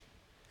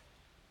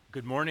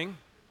Good morning.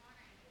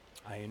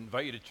 I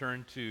invite you to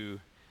turn to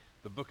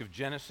the book of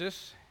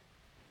Genesis,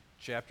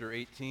 chapter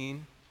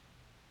 18.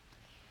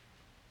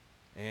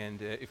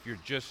 And if you're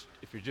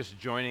just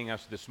joining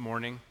us this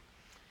morning,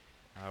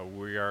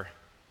 we are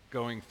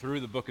going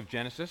through the book of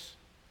Genesis.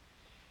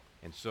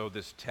 And so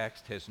this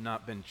text has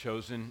not been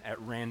chosen at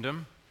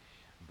random,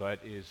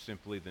 but is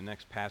simply the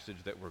next passage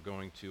that we're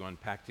going to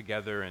unpack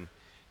together. And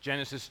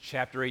Genesis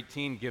chapter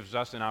 18 gives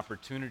us an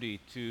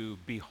opportunity to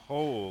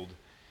behold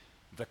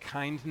the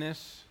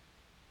kindness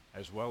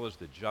as well as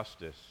the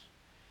justice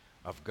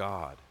of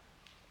God.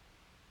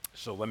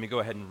 So let me go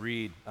ahead and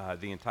read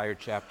the entire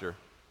chapter.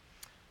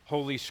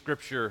 Holy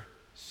Scripture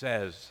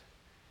says,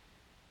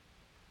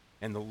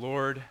 "And the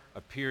Lord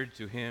appeared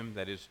to him,"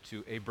 that is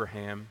to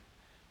Abraham,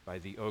 "by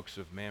the oaks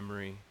of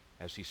Mamre,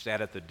 as he sat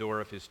at the door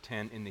of his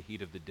tent in the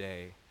heat of the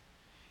day.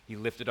 He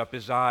lifted up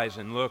his eyes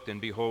and looked, and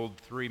behold,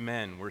 3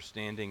 men were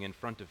standing in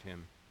front of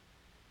him.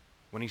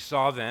 When he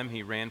saw them,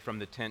 he ran from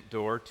the tent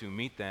door to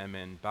meet them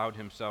and bowed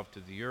himself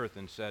to the earth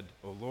and said,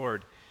 'O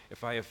Lord,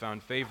 if I have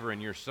found favor in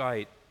your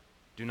sight,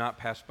 do not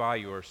pass by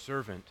your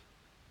servant.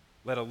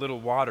 Let a little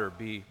water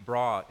be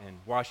brought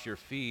and wash your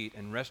feet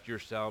and rest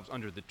yourselves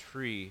under the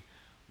tree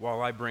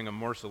while I bring a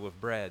morsel of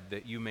bread,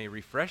 that you may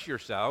refresh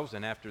yourselves,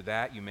 and after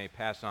that you may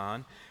pass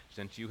on,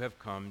 since you have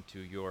come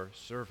to your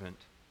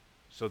servant.'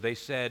 So they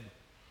said,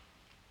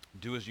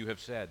 'Do as you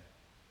have said.'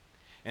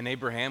 And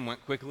Abraham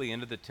went quickly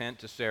into the tent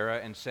to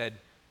Sarah and said,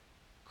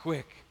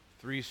 'Quick,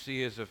 3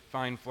 seahs of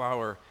fine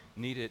flour,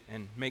 knead it,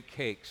 and make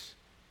cakes.'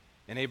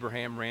 And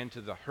Abraham ran to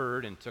the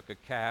herd and took a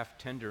calf,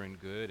 tender and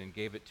good, and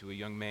gave it to a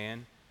young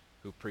man,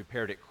 who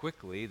prepared it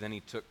quickly. Then he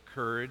took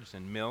curds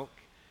and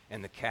milk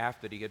and the calf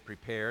that he had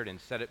prepared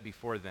and set it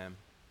before them.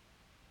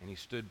 And he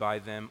stood by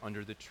them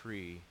under the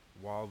tree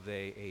while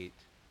they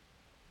ate.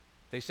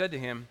 They said to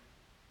him,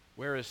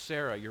 'Where is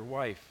Sarah, your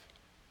wife?'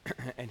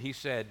 And he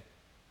said,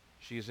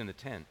 'She is in the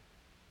tent.'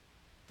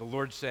 The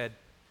Lord said,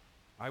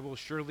 'I will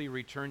surely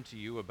return to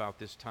you about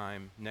this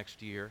time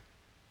next year,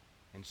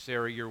 and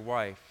Sarah your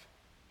wife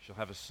shall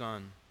have a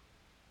son.'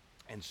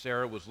 And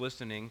Sarah was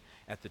listening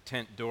at the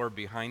tent door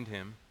behind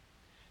him.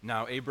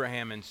 Now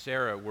Abraham and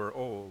Sarah were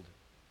old,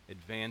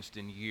 advanced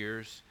in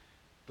years.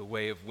 The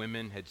way of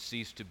women had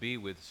ceased to be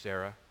with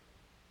Sarah.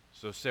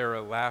 So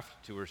Sarah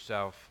laughed to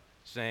herself,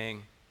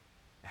 saying,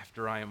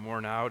 'After I am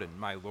worn out and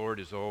my Lord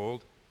is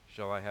old,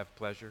 shall I have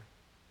pleasure?'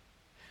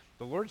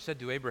 The Lord said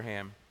to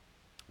Abraham,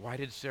 'Why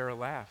did Sarah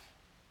laugh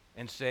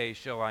and say,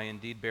 shall I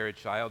indeed bear a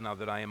child now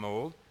that I am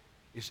old?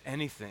 Is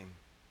anything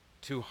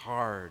too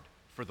hard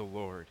for the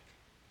Lord?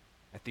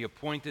 At the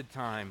appointed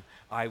time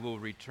I will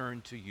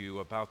return to you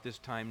about this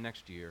time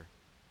next year,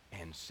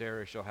 and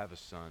Sarah shall have a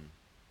son.'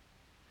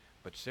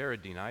 But Sarah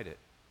denied it,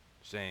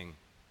 saying,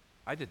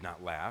 'I did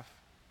not laugh,'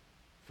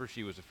 for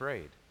she was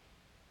afraid.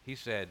 He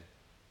said,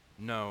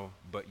 'No,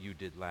 but you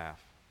did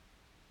laugh.'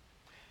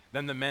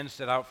 Then the men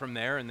set out from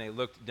there, and they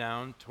looked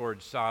down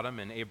toward Sodom,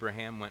 and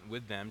Abraham went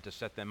with them to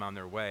set them on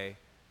their way.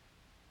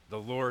 The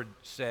Lord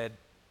said,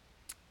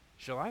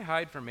 'Shall I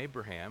hide from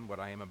Abraham what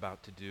I am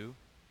about to do,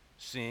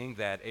 seeing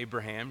that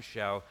Abraham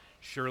shall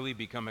surely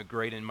become a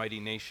great and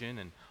mighty nation,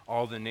 and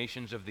all the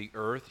nations of the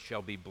earth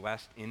shall be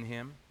blessed in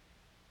him?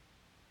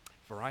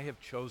 For I have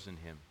chosen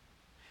him,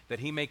 that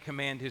he may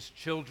command his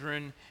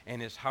children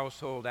and his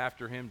household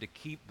after him to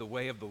keep the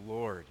way of the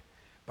Lord,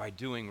 by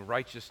doing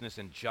righteousness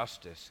and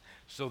justice,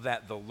 so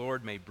that the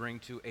Lord may bring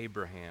to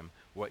Abraham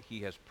what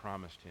he has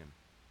promised him.'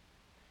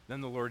 Then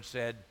the Lord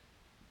said,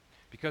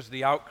 'Because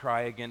the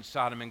outcry against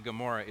Sodom and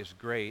Gomorrah is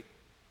great,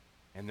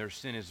 and their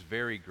sin is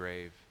very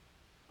grave,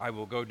 I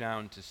will go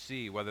down to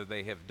see whether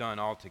they have done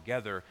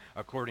altogether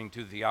according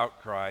to the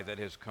outcry that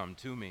has come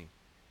to me.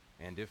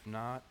 And if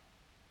not,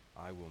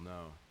 I will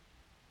know.'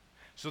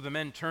 So the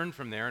men turned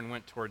from there and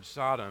went toward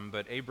Sodom,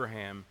 but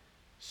Abraham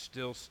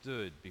still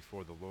stood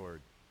before the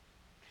Lord.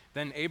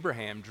 Then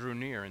Abraham drew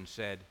near and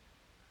said,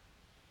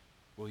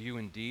 'Will you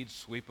indeed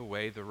sweep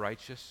away the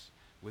righteous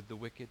with the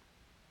wicked?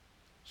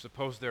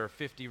 Suppose there are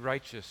 50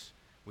 righteous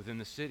within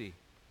the city.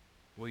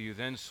 Will you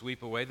then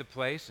sweep away the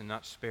place and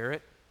not spare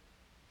it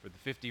for the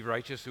 50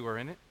 righteous who are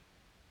in it?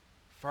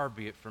 Far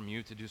be it from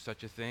you to do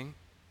such a thing,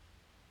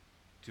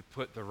 to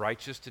put the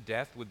righteous to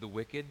death with the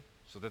wicked,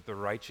 so that the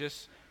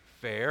righteous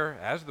fare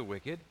as the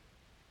wicked.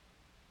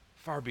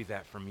 Far be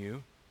that from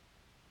you.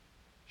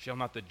 Shall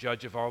not the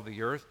judge of all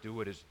the earth do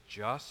what is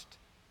just?'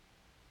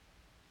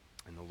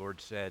 And the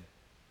Lord said,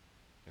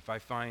 'If I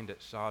find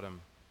at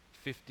Sodom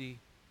 50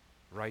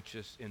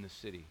 righteous in the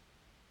city,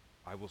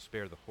 I will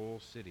spare the whole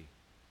city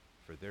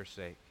for their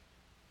sake.'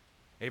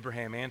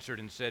 Abraham answered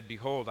and said,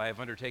 'Behold, I have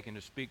undertaken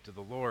to speak to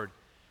the Lord,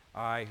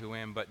 I who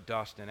am but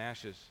dust and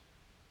ashes.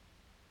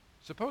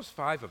 Suppose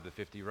 5 of the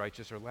 50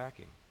 righteous are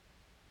lacking.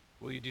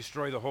 Will you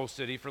destroy the whole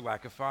city for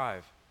lack of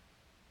 5?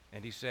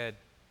 And he said,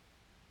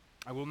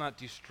 'I will not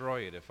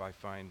destroy it if I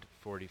find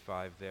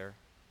 45 there.'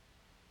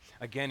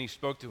 Again he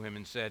spoke to him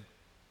and said,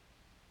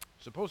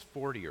 'Suppose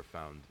 40 are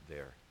found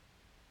there.'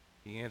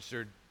 He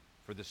answered,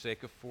 'For the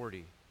sake of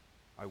 40,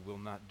 I will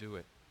not do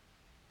it.'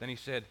 Then he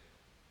said,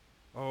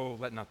 Oh,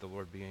 let not the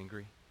Lord be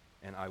angry,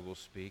 and I will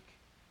speak.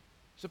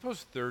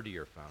 Suppose 30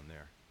 are found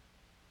there.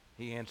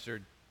 He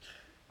answered,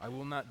 I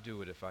will not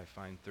do it if I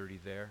find 30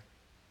 there.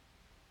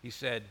 He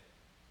said,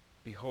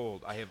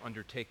 Behold, I have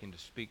undertaken to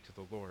speak to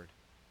the Lord.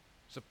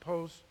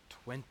 Suppose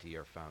 20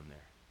 are found there.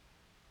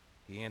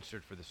 He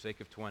answered, For the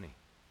sake of 20,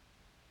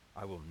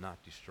 I will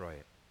not destroy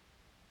it.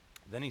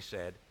 Then he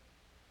said,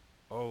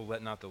 Oh,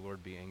 let not the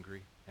Lord be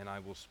angry, and I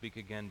will speak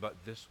again,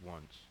 but this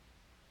once.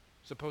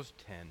 Suppose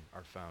 10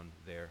 are found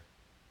there.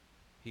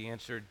 He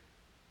answered,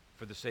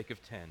 For the sake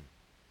of 10,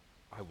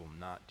 I will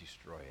not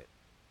destroy it.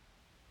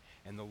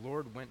 And the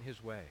Lord went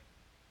his way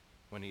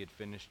when he had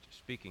finished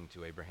speaking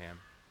to Abraham,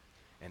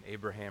 and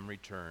Abraham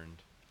returned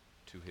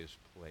to his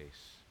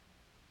place.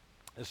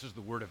 This is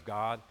the word of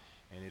God,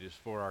 and it is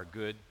for our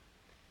good.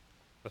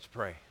 Let's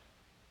pray.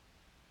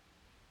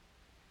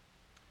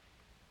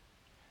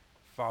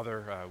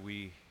 Father,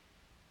 we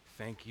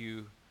thank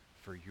you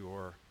for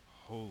your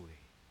holy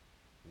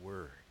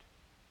word.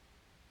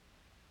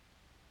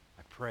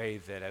 I pray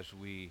that as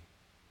we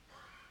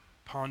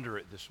ponder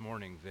it this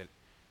morning, that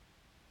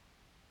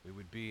we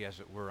would be,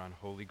 as it were, on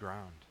holy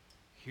ground,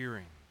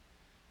 hearing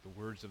the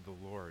words of the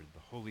Lord,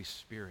 the Holy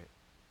Spirit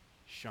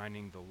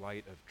shining the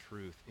light of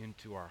truth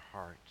into our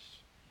hearts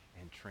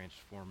and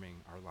transforming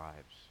our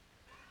lives.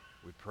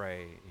 We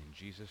pray in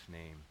Jesus'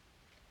 name,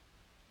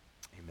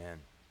 amen.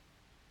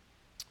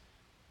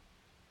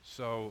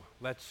 So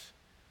let's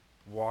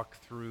walk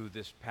through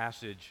this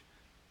passage.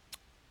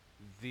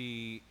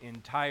 The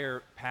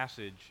entire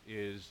passage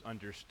is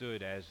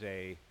understood as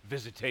a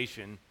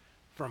visitation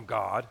from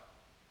God,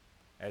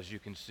 as you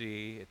can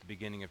see at the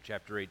beginning of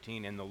chapter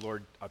 18, and the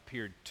Lord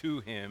appeared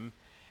to him,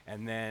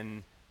 and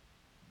then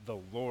the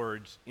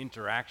Lord's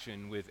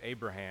interaction with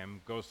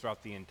Abraham goes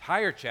throughout the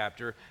entire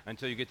chapter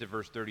until you get to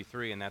verse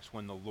 33, and that's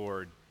when the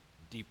Lord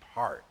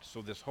departs.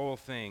 So this whole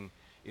thing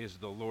is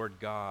the Lord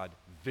God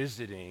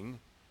visiting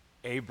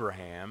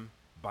Abraham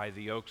by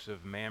the oaks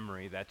of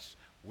Mamre. That's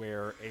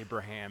where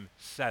Abraham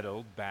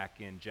settled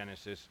back in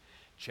Genesis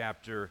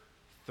chapter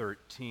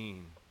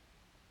 13.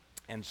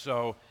 And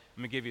so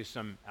I'm going to give you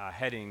some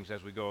headings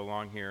as we go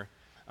along here.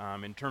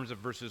 In terms of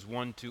verses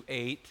 1 to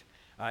 8,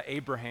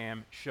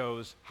 Abraham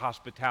shows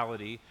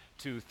hospitality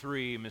to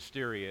three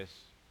mysterious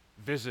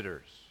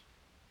visitors.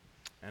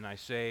 And I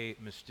say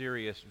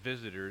mysterious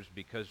visitors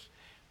because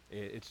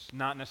it's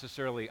not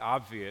necessarily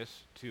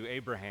obvious to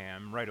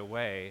Abraham right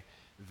away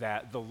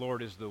that the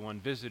Lord is the one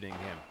visiting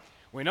him.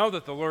 We know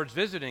that the Lord's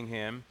visiting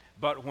him,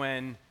 but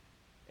when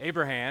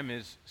Abraham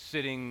is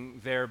sitting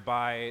there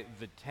by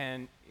the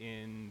tent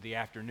in the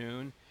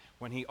afternoon,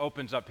 when he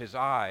opens up his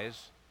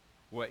eyes,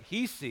 what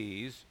he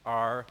sees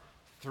are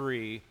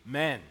three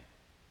men.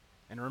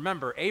 And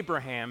remember,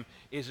 Abraham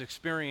is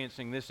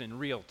experiencing this in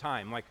real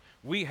time. Like,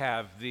 we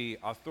have the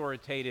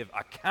authoritative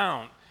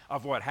account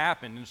of what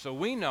happened, and so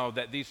we know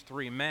that these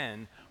three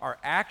men are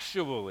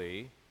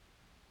actually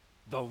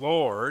the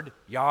Lord,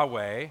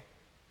 Yahweh,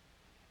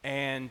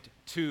 and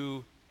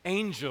two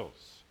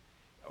angels.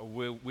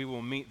 We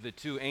will meet the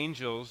two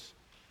angels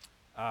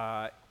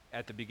at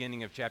the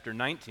beginning of chapter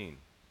 19.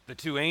 The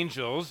two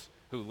angels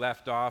who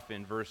left off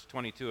in verse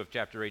 22 of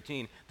chapter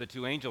 18, the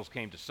two angels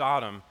came to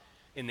Sodom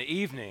in the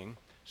evening.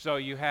 So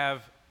you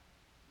have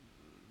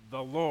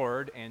the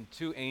Lord and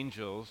two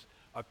angels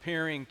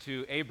appearing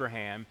to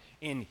Abraham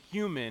in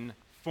human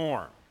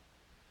form.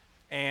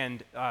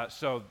 And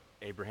so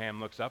Abraham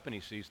looks up and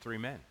he sees three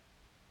men.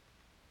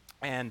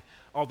 And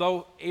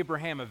although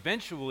Abraham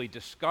eventually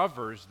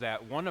discovers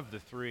that one of the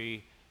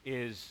three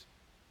is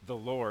the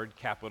Lord,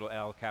 capital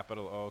L,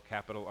 capital O,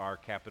 capital R,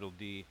 capital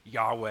D,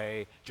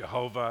 Yahweh,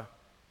 Jehovah,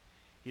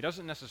 he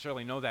doesn't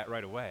necessarily know that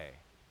right away.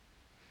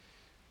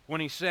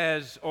 When he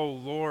says, "O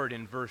Lord,"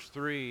 in verse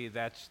 3,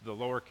 that's the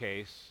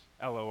lowercase,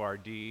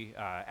 L-O-R-D,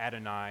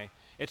 Adonai.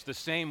 It's the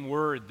same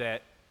word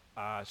that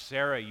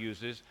Sarah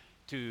uses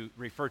to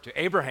refer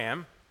to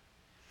Abraham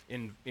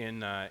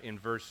in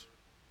verse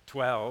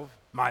 12,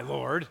 my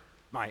Lord,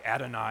 my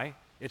Adonai.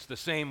 It's the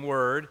same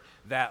word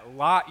that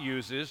Lot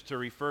uses to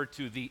refer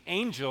to the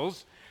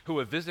angels who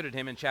have visited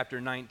him in chapter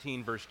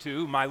 19, verse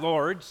 2, my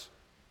Lords,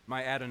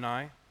 my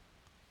Adonai.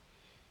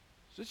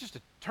 So it's just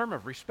a term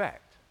of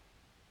respect.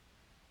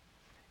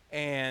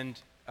 And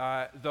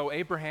though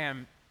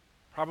Abraham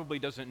probably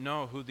doesn't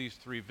know who these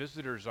three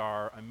visitors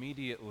are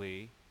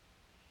immediately,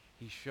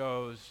 he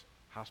shows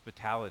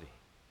hospitality.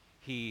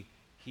 He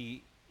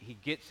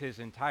gets his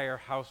entire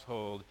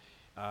household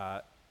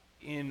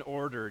in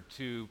order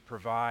to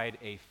provide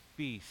a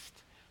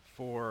feast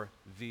for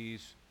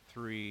these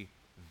three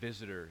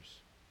visitors.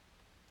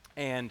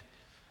 And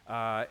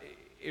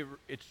it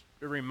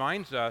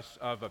reminds us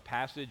of a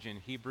passage in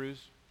Hebrews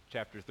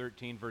chapter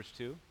 13, verse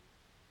 2.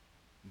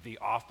 The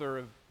author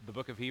of the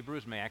book of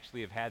Hebrews may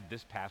actually have had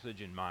this passage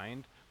in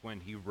mind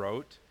when he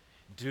wrote,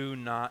 "Do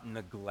not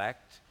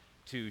neglect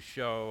to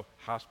show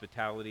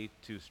hospitality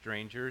to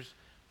strangers,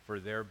 for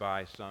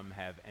thereby some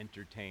have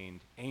entertained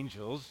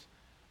angels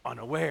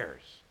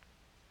unawares."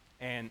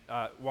 And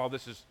while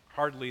this is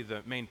hardly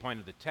the main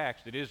point of the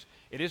text, it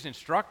is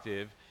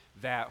instructive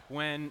that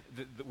when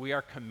we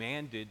are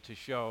commanded to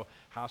show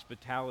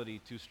hospitality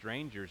to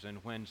strangers,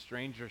 and when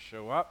strangers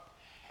show up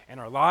in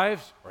our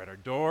lives or at our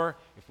door,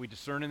 if we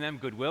discern in them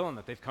goodwill and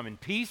that they've come in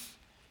peace,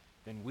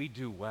 then we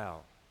do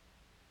well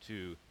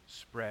to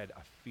spread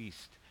a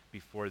feast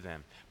before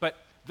them. But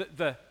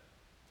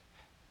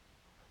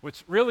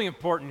what's really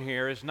important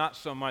here is not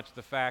so much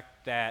the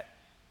fact that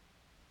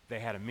they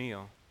had a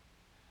meal,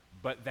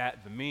 but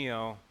that the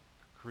meal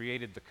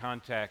created the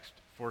context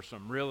for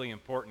some really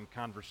important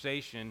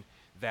conversation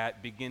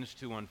that begins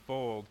to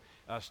unfold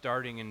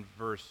starting in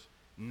verse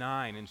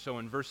 9. And so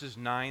in verses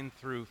 9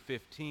 through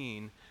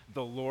 15,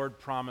 the Lord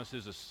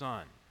promises a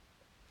son.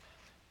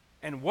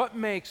 And what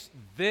makes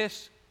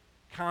this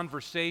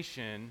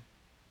conversation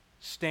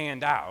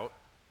stand out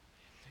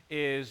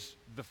is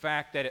the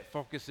fact that it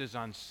focuses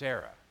on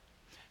Sarah.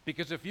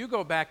 Because if you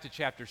go back to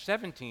chapter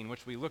 17,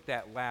 which we looked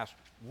at last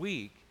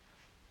week,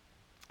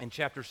 in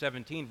chapter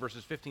 17,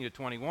 verses 15 to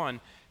 21,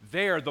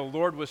 there the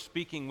Lord was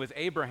speaking with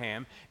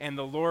Abraham, and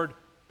the Lord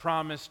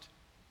promised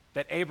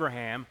that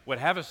Abraham would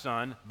have a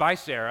son by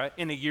Sarah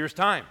in a year's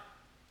time.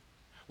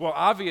 Well,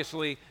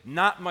 obviously,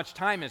 not much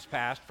time has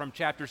passed from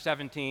chapter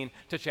 17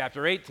 to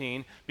chapter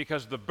 18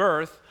 because the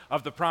birth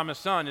of the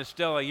promised son is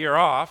still a year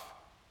off.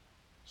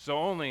 So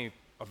only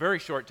a very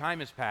short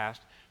time has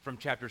passed from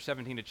chapter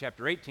 17 to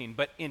chapter 18.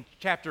 But in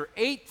chapter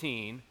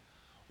 18,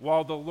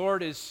 while the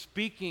Lord is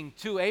speaking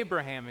to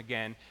Abraham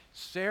again,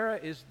 Sarah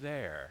is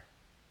there,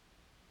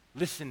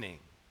 listening,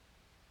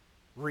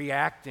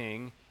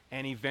 reacting,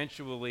 and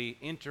eventually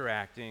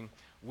interacting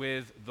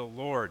with the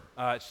Lord.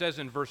 It says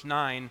in verse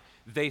 9,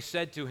 they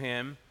said to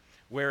him,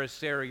 "Where is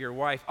Sarah, your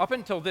wife?" Up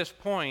until this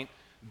point,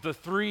 the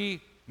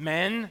three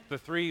men, the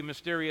three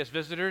mysterious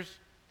visitors,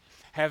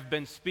 have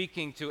been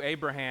speaking to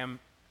Abraham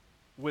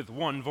with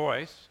one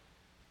voice.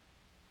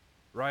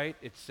 Right?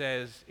 It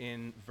says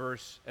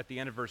at the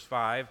end of verse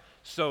 5,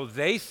 so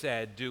they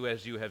said, "Do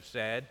as you have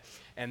said."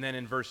 And then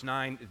in verse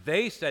 9,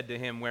 they said to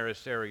him, "Where is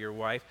Sarah, your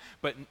wife?"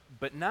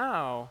 But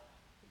now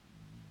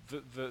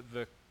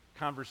the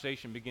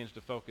conversation begins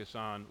to focus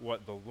on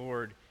what the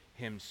Lord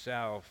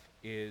himself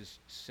is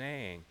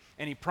saying.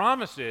 And he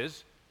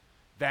promises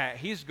that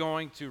he's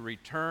going to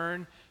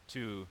return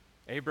to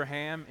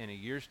Abraham in a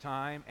year's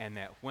time, and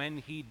that when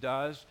he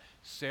does,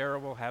 Sarah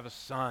will have a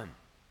son.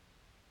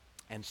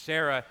 And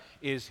Sarah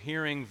is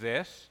hearing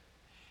this,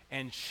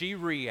 and she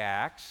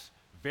reacts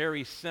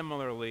very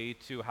similarly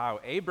to how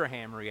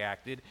Abraham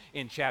reacted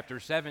in chapter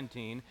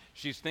 17.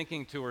 She's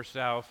thinking to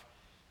herself,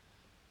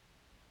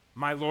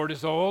 "My Lord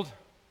is old,"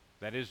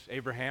 that is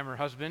Abraham, her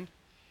husband,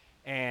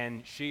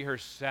 and she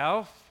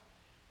herself,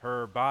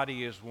 her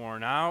body is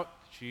worn out.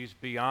 She's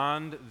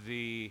beyond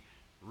the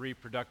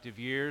reproductive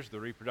years. The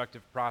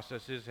reproductive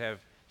processes have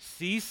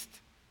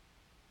ceased.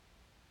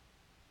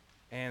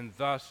 And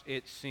thus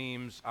it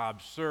seems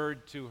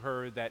absurd to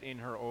her that in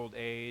her old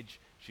age,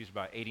 she's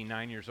about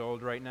 89 years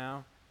old right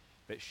now,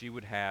 that she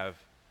would have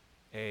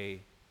a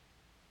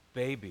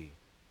baby.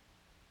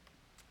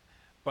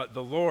 But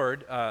the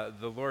Lord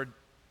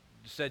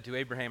said to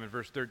Abraham in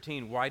verse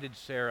 13, "Why did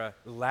Sarah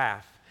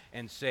laugh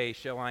and say,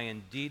 'Shall I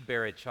indeed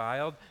bear a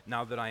child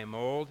now that I am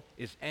old?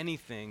 Is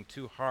anything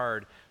too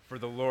hard for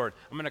the Lord?'"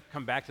 I'm going to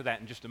come back to that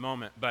in just a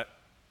moment, but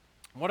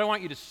what I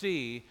want you to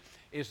see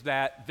is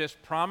that this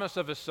promise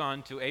of a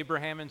son to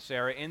Abraham and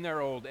Sarah in their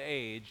old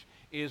age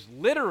is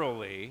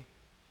literally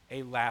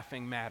a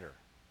laughing matter.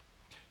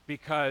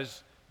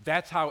 Because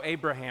that's how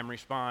Abraham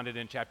responded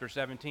in chapter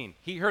 17.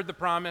 He heard the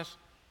promise,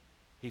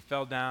 he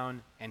fell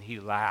down, and he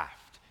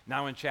laughed.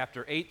 Now in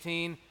chapter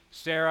 18,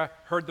 Sarah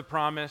heard the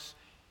promise,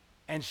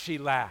 and she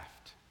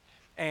laughed.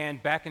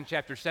 And back in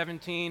chapter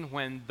 17,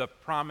 when the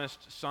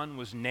promised son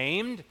was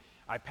named,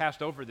 I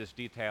passed over this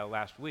detail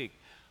last week,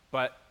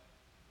 but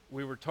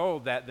we were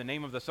told that the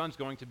name of the son's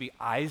going to be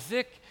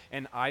Isaac,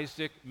 and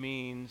Isaac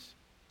means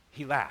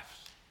he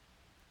laughs.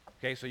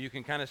 Okay, so you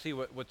can kind of see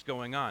what's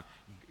going on.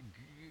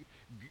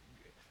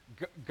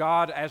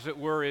 God, as it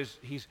were,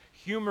 he's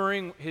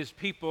humoring his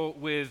people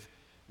with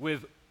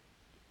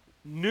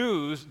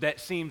news that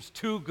seems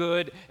too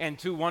good and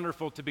too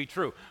wonderful to be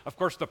true. Of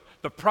course,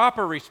 the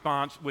proper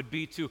response would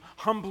be to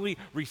humbly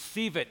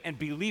receive it and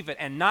believe it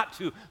and not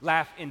to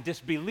laugh in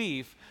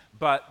disbelief,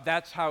 but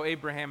that's how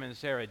Abraham and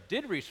Sarah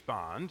did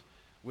respond,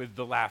 with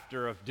the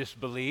laughter of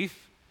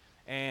disbelief,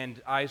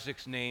 and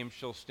Isaac's name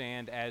shall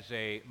stand as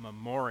a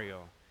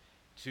memorial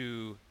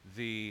to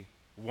the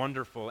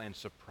wonderful and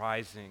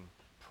surprising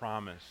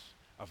promise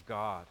of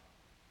God.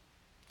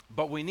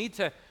 But we need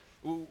to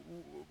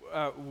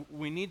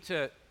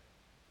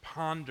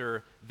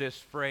ponder this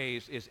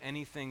phrase, "Is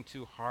anything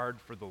too hard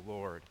for the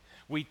Lord?"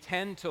 We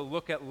tend to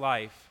look at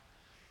life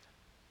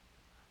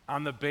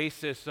on the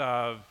basis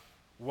of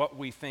what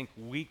we think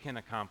we can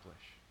accomplish,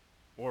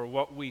 or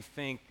what we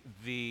think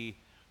the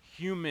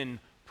human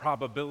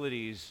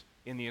probabilities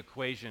in the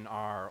equation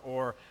are,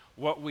 or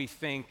what we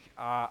think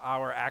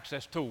our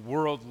access to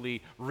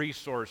worldly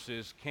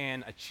resources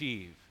can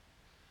achieve.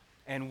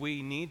 And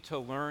we need to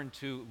learn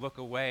to look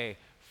away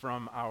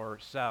from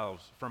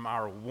ourselves, from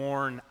our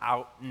worn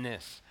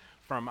outness,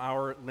 from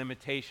our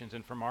limitations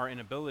and from our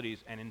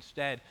inabilities, and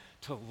instead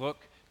to look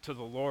to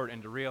the Lord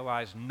and to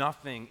realize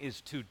nothing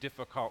is too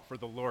difficult for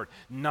the Lord.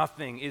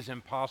 Nothing is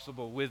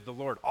impossible with the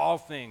Lord. All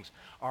things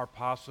are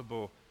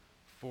possible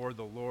for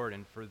the Lord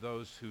and for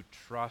those who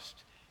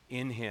trust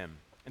in Him.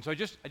 And so I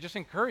just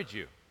encourage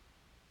you.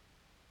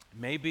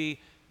 Maybe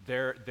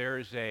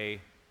there's a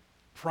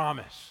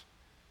promise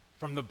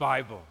from the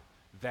Bible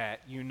that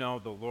you know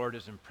the Lord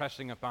is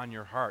impressing upon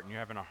your heart and you're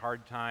having a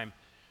hard time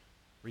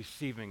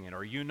receiving it,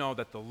 or you know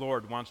that the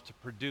Lord wants to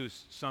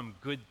produce some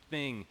good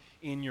thing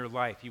in your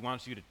life. He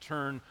wants you to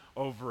turn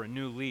over a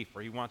new leaf,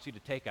 or He wants you to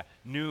take a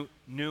new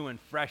and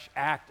fresh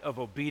act of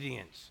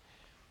obedience.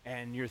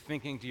 And you're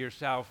thinking to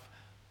yourself,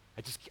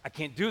 I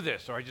can't do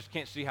this, or I just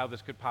can't see how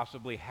this could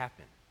possibly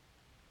happen.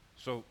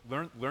 So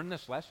learn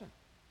this lesson,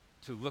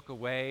 to look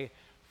away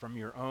from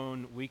your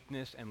own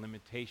weakness and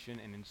limitation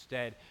and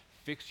instead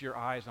fix your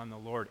eyes on the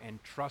Lord and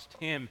trust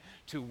Him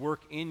to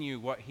work in you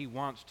what He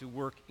wants to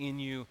work in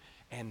you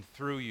and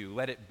through you.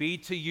 Let it be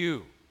to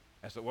you,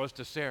 as it was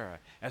to Sarah,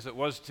 as it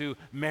was to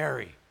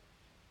Mary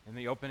in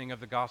the opening of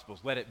the Gospels.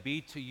 Let it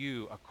be to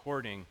you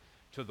according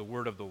to the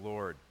word of the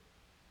Lord.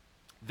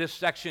 This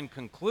section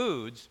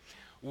concludes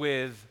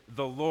with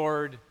the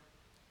Lord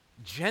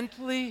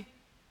gently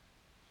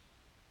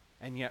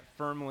and yet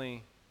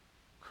firmly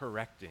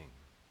correcting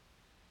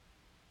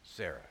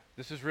Sarah.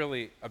 This is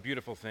really a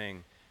beautiful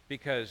thing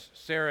because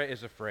Sarah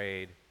is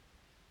afraid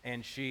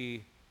and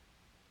she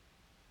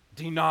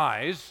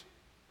denies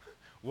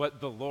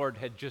what the Lord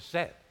had just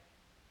said,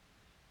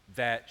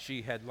 that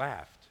she had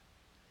laughed.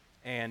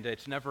 And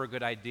it's never a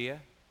good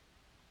idea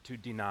to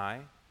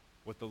deny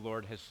what the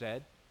Lord has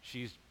said.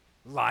 She's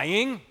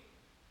lying,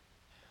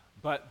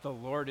 but the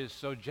Lord is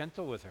so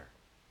gentle with her.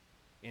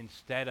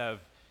 Instead of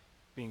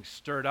being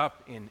stirred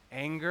up in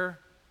anger,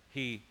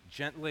 He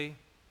gently,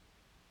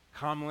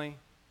 calmly,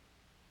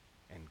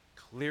 and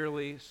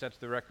clearly sets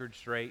the record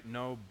straight.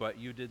 No, but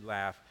you did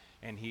laugh.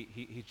 And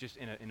he's just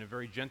in a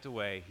very gentle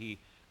way, He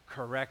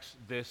corrects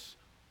this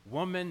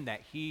woman that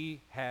He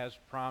has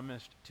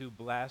promised to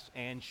bless,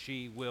 and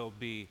she will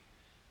be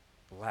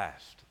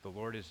blessed. The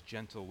Lord is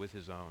gentle with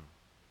His own.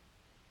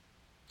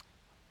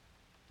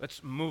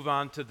 Let's move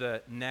on to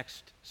the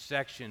next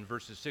section,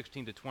 verses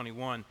 16 to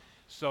 21.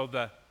 So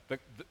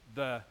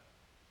the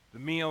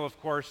meal, of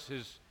course,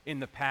 is in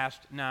the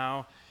past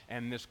now,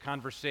 and this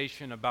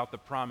conversation about the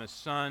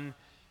promised son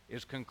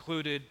is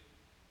concluded,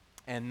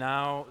 and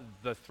now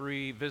the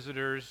three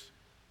visitors,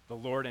 the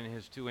Lord and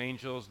His two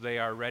angels, they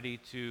are ready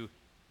to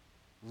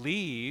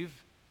leave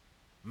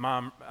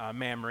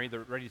Mamre. They're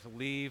ready to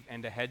leave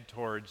and to head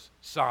towards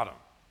Sodom.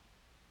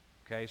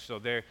 Okay, so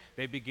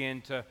they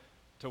begin to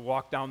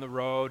walk down the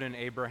road, and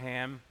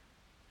Abraham,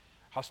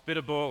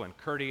 hospitable and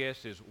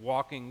courteous, is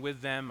walking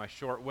with them a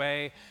short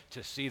way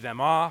to see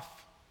them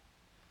off.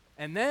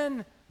 And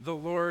then the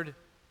Lord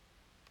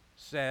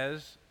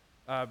says,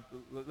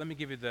 let me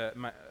give you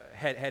the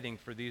heading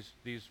for these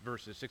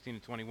verses,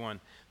 16 to 21.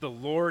 The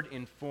Lord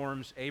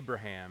informs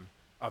Abraham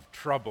of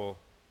trouble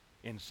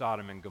in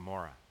Sodom and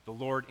Gomorrah. The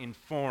Lord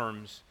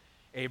informs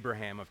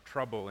Abraham of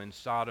trouble in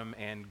Sodom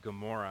and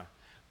Gomorrah.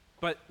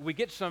 But we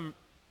get some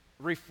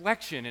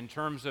reflection in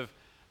terms of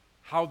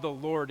how the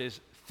Lord is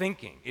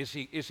thinking. Is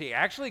he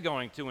actually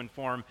going to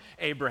inform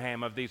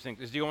Abraham of these things?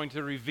 Is He going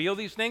to reveal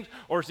these things,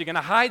 or is He going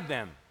to hide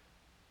them?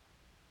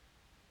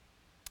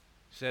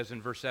 It says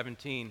in verse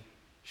 17,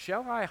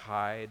 "Shall I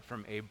hide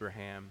from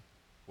Abraham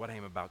what I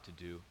am about to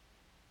do?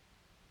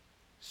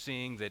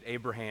 Seeing that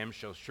Abraham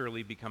shall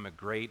surely become a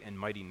great and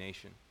mighty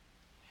nation,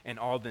 and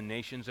all the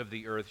nations of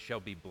the earth shall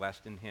be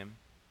blessed in him.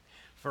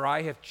 For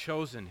I have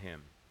chosen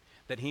him,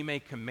 that he may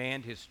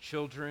command his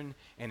children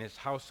and his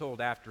household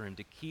after him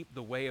to keep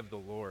the way of the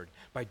Lord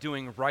by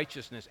doing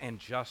righteousness and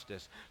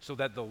justice, so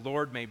that the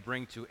Lord may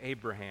bring to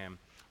Abraham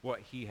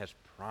what He has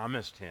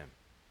promised him."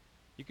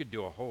 You could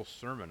do a whole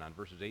sermon on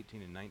verses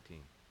 18 and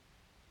 19.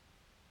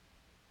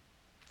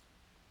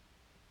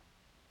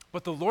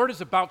 But the Lord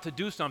is about to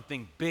do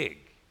something big.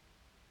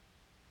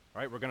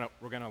 All right, we're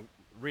gonna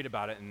read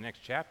about it in the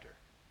next chapter.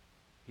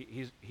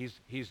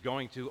 He's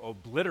going to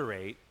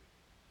obliterate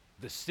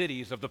the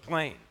cities of the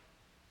plain,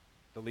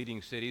 the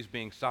leading cities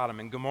being Sodom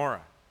and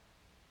Gomorrah.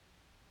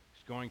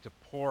 He's going to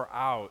pour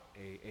out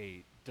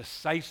a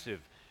decisive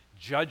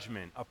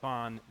judgment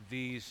upon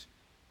these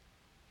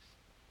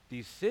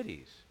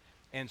cities.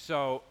 And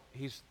so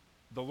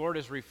the Lord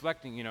is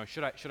reflecting,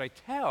 should I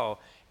tell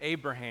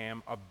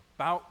Abraham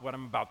about what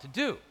I'm about to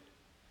do?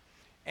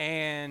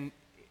 And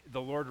the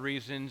Lord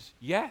reasons,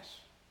 yes,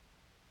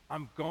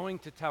 I'm going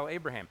to tell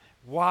Abraham.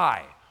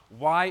 Why?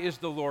 Why is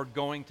the Lord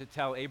going to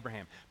tell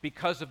Abraham?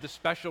 Because of the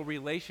special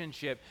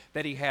relationship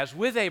that He has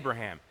with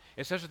Abraham.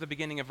 It says at the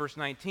beginning of verse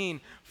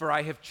 19, "For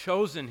I have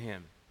chosen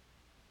him."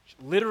 Which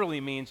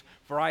literally means,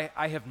 for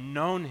I have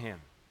known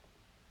him.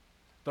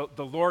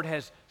 The Lord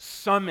has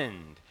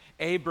summoned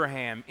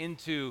Abraham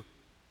into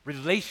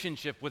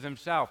relationship with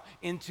Himself,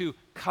 into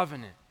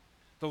covenant.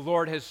 The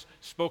Lord has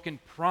spoken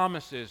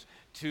promises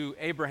to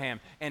Abraham.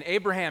 And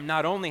Abraham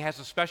not only has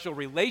a special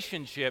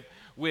relationship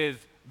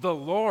with the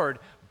Lord,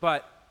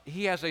 but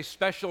he has a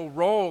special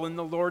role in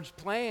the Lord's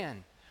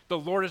plan. The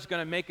Lord is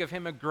going to make of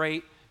him a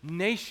great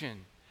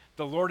nation.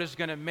 The Lord is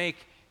going to make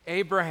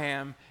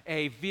Abraham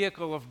a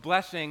vehicle of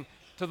blessing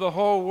to the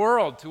whole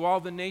world, to all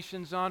the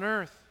nations on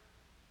earth.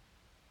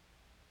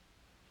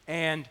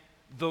 And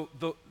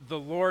the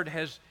Lord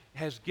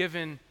has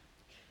given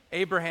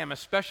Abraham a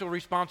special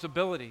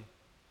responsibility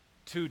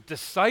to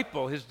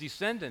disciple his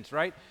descendants,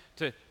 right?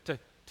 To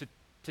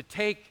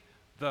take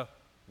the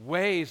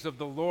ways of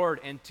the Lord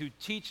and to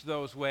teach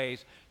those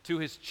ways to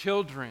his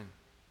children,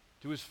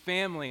 to his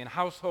family and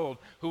household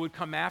who would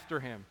come after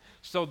him,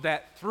 so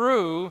that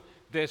through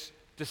this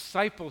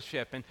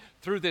discipleship and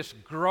through this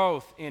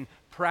growth in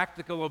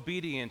practical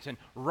obedience and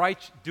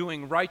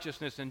doing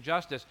righteousness and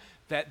justice,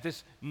 that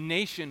this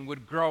nation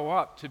would grow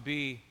up to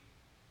be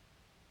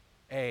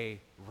a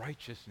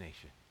righteous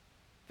nation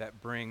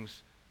that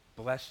brings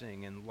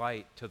blessing and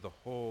light to the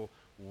whole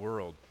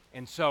world.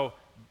 And so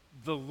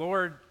the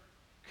Lord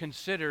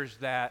considers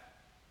that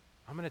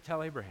I'm going to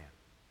tell Abraham,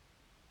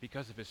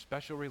 because of his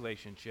special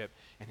relationship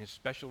and his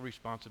special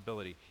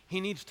responsibility. He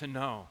needs to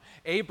know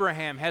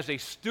Abraham has a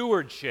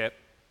stewardship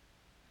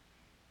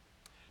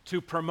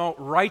to promote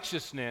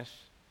righteousness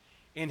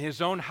in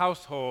his own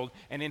household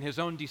and in his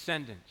own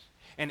descendants.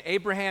 And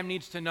Abraham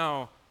needs to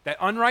know that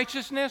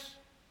unrighteousness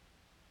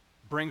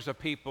brings a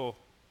people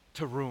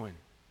to ruin,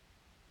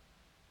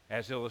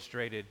 as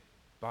illustrated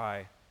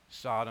by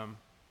Sodom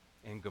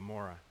and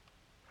Gomorrah.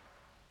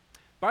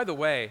 By the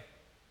way,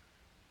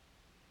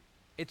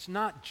 it's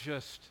not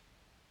just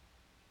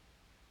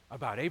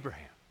about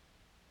Abraham.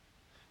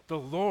 The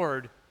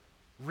Lord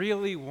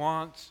really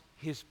wants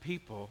his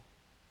people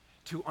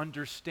to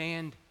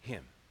understand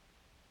him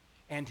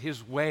and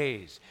his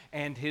ways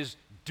and his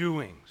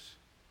doings.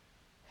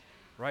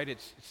 Right? It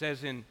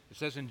says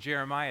in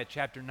Jeremiah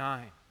chapter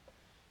 9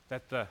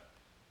 that the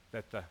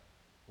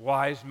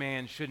wise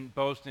man shouldn't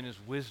boast in his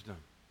wisdom,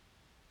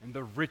 and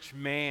the rich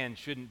man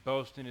shouldn't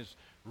boast in his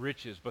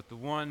riches, but the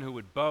one who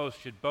would boast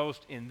should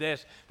boast in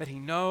this, that he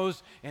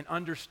knows and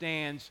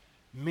understands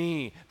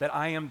me, that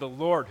I am the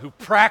Lord who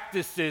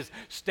practices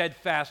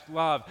steadfast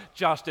love,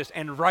 justice,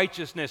 and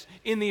righteousness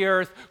in the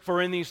earth,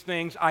 for in these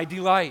things I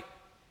delight.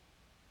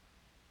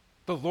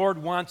 The Lord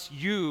wants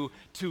you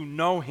to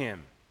know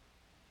him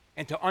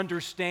and to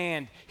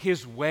understand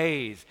his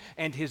ways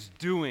and his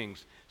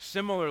doings.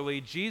 Similarly,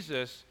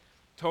 Jesus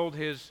told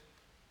his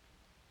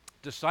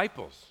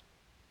disciples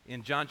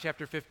in John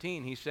chapter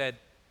 15, he said,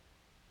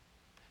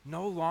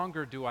 "No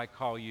longer do I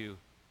call you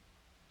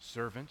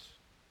servants,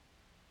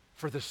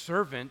 for the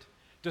servant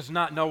does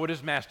not know what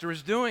his master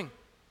is doing,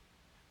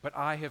 but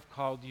I have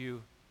called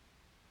you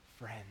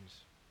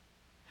friends.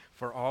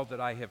 For all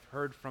that I have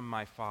heard from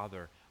my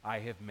Father, I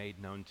have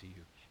made known to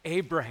you."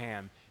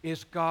 Abraham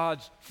is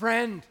God's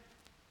friend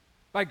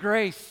by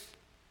grace.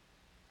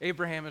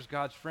 Abraham is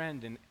God's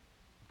friend, and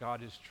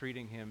God is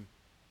treating him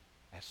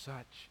as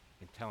such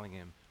and telling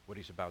him what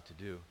he's about to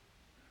do.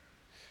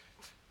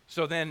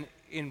 So then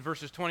in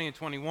verses 20 and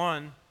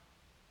 21,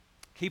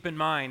 keep in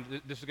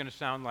mind, this is going to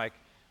sound like,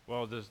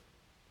 well,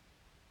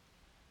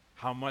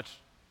 how much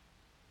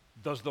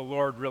does the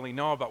Lord really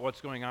know about what's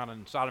going on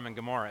in Sodom and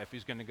Gomorrah if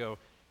he's going to go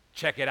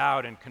check it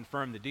out and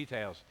confirm the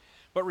details?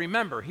 But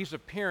remember, he's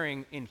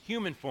appearing in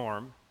human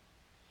form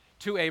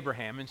to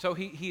Abraham, and so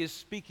he is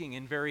speaking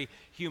in very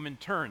human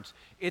terms.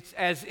 It's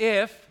as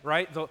if,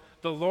 right, the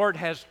Lord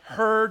has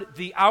heard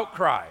the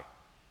outcry,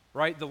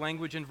 right, the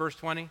language in verse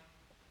 20?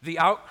 The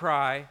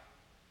outcry,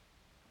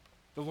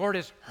 the Lord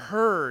has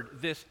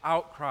heard this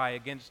outcry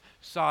against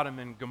Sodom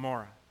and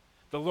Gomorrah.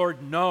 The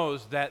Lord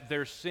knows that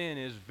their sin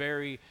is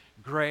very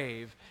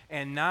grave,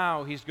 and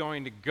now he's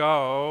going to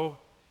go,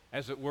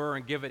 as it were,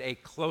 and give it a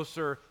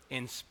closer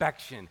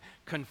inspection,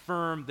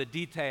 confirm the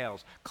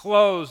details,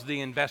 close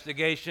the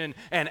investigation,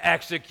 and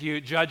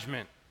execute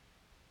judgment.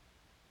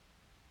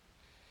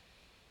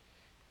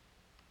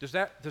 Does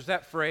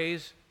that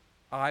phrase,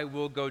 "I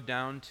will go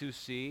down to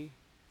see,"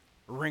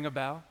 ring a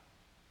bell?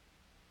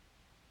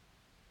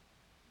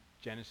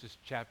 Genesis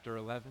chapter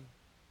 11.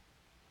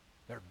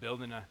 They're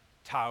building a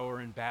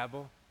tower in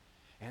Babel,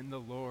 and the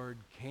Lord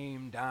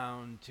came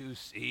down to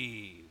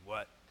see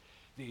what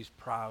these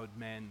proud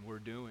men were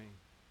doing.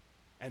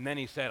 And then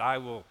he said, "I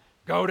will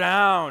go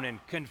down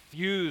and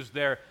confuse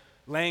their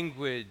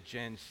language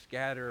and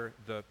scatter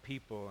the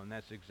people." And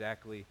that's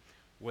exactly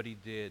what he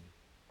did.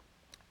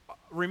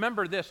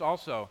 Remember this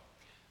also,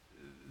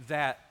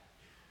 that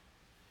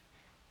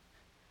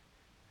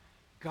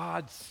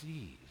God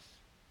sees.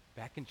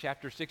 Back in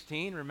chapter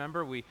 16,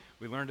 remember, we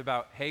learned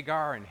about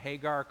Hagar, and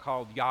Hagar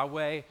called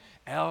Yahweh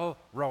El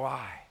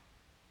Roi,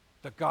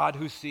 the God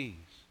who sees.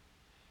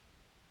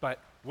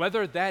 But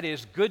whether that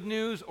is good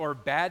news or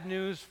bad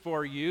news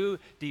for you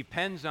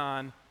depends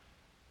on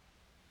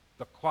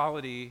the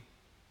quality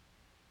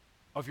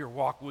of your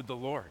walk with the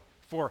Lord.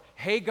 For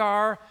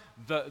Hagar,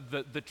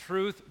 the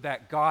truth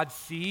that God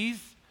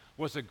sees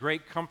was a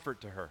great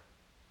comfort to her.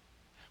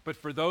 But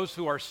for those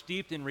who are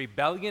steeped in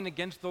rebellion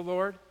against the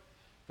Lord,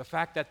 the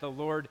fact that the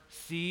Lord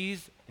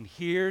sees and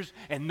hears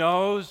and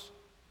knows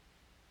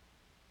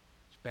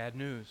bad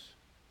news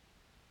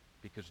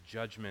because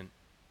judgment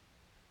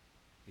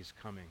is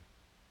coming.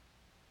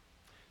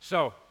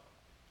 So,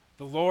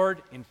 the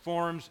Lord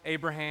informs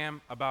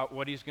Abraham about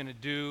what he's going to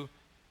do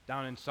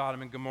down in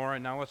Sodom and Gomorrah.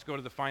 Now let's go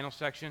to the final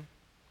section,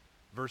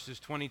 verses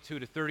 22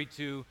 to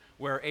 32,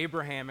 where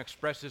Abraham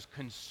expresses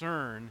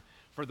concern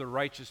for the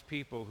righteous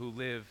people who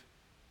live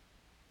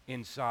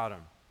in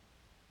Sodom.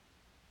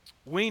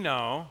 We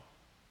know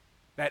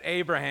that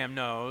Abraham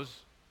knows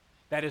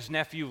that his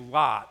nephew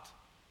Lot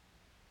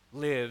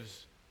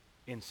lives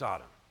in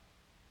Sodom.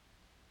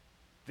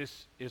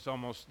 This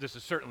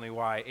is certainly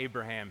why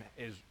Abraham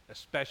is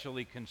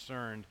especially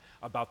concerned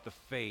about the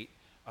fate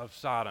of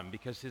Sodom,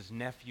 because his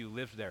nephew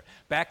lives there.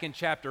 Back in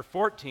chapter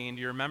 14,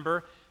 do you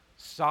remember?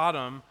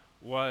 Sodom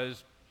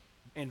was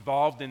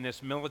involved in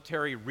this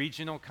military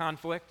regional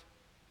conflict,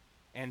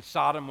 and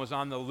Sodom was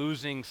on the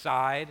losing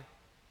side,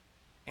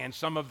 and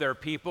some of their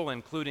people,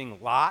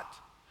 including Lot,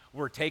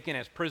 were taken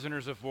as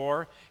prisoners of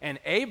war, and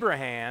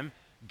Abraham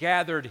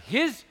gathered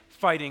his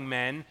fighting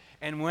men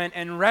and went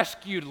and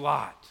rescued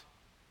Lot.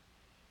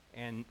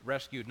 And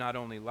rescued not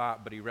only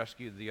Lot, but he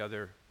rescued the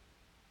other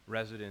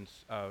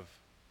residents of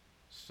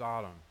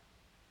Sodom.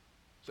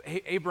 So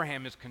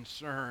Abraham is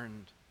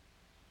concerned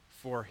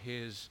for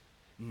his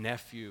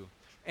nephew.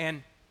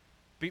 And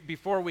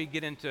before we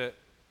get into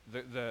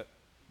the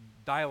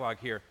dialogue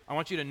here, I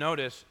want you to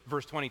notice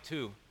verse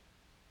 22.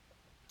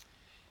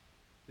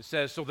 It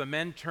says, "So the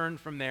men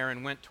turned from there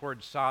and went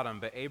toward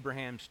Sodom, but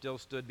Abraham still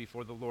stood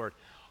before the Lord."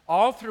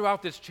 All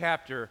throughout this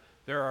chapter,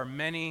 there are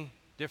many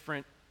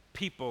different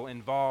people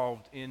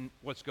involved in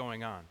what's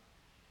going on.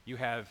 You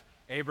have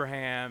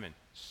Abraham and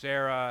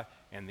Sarah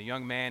and the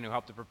young man who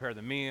helped to prepare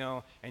the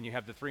meal, and you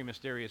have the three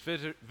mysterious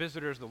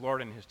visitors, the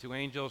Lord and his two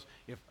angels,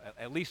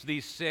 at least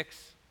these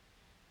six.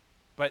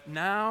 But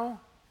now,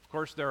 of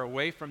course, they're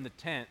away from the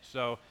tent,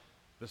 so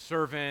the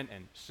servant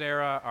and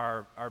Sarah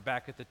are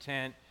back at the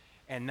tent,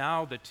 and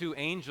now the two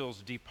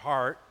angels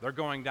depart. They're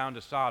going down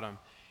to Sodom,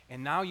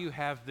 and now you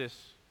have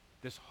this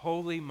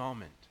holy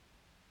moment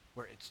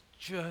where it's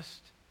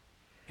just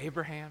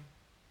Abraham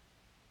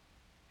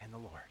and the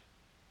Lord.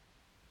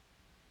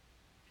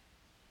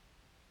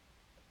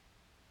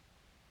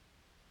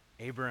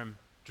 Abram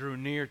drew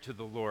near to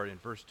the Lord in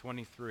verse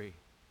 23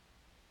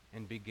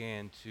 and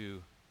began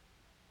to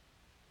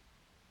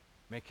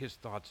make his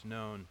thoughts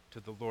known to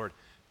the Lord.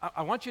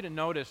 I want you to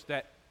notice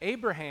that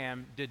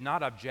Abraham did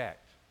not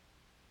object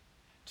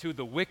to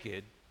the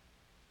wicked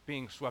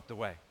being swept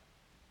away.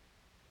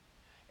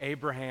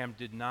 Abraham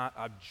did not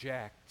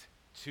object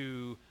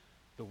to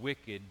the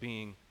wicked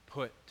being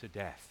put to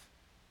death.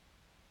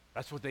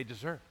 That's what they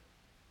deserve.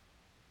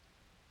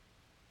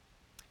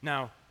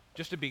 Now,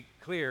 just to be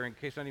clear, in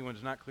case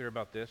anyone's not clear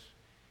about this,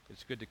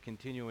 it's good to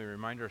continually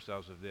remind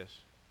ourselves of this.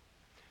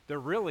 There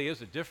really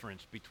is a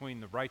difference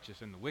between the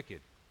righteous and the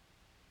wicked.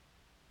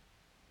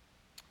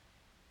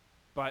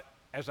 But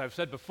as I've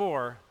said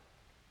before,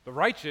 the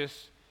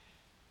righteous,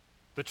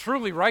 the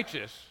truly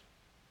righteous,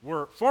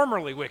 were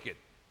formerly wicked,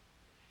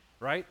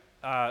 right?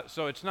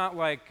 So it's not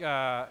like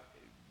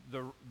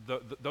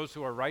those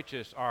who are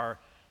righteous are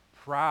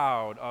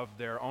proud of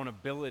their own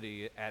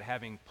ability at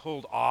having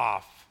pulled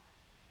off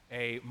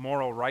a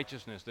moral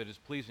righteousness that is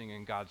pleasing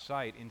in God's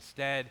sight.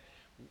 Instead,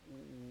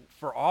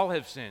 for all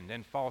have sinned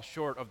and fall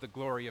short of the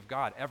glory of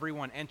God.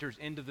 Everyone enters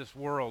into this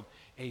world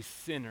a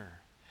sinner.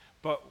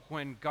 But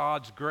when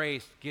God's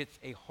grace gets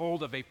a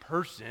hold of a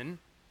person,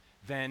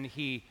 then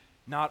he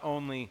not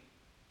only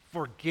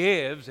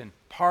forgives and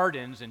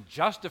pardons and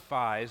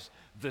justifies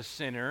the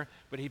sinner,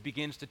 but he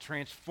begins to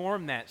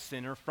transform that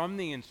sinner from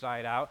the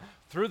inside out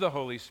through the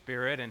Holy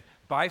Spirit, and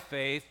by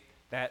faith,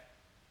 that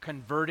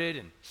converted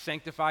and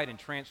sanctified and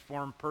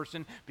transformed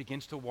person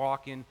begins to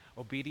walk in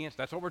obedience.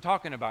 That's what we're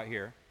talking about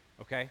here,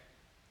 okay?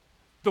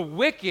 The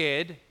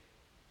wicked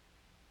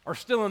are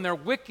still in their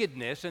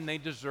wickedness, and they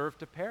deserve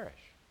to perish.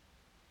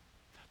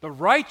 The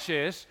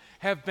righteous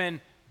have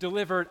been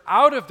delivered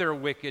out of their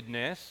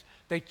wickedness.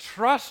 They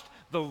trust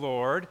the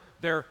Lord.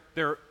 They're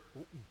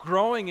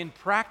growing in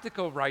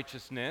practical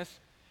righteousness.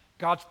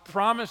 God's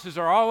promises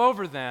are all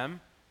over them.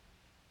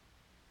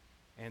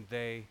 And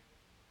they,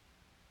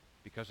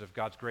 because of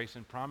God's grace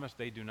and promise,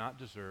 they do not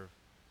deserve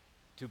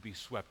to be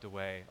swept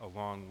away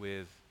along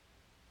with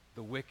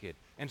the wicked.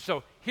 And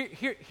so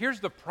here's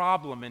the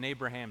problem in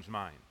Abraham's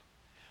mind.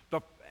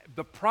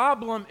 The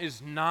problem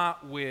is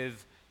not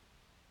with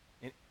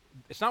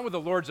the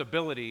Lord's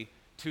ability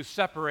to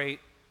separate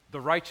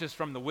the righteous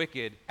from the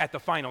wicked at the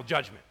final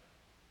judgment.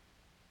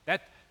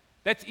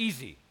 That's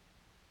easy,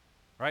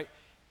 right?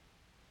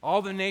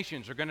 All the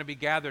nations are going to be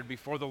gathered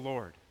before the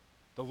Lord.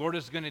 The Lord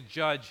is going to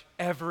judge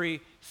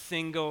every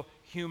single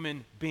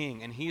human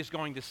being, and he is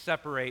going to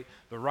separate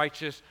the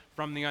righteous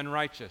from the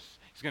unrighteous.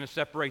 He's going to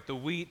separate the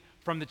wheat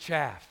from the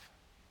chaff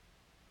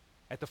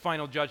at the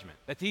final judgment.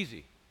 That's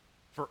easy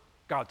for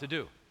God to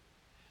do.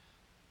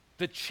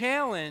 The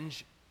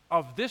challenge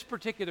of this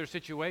particular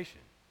situation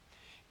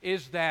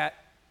is that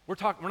we're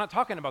not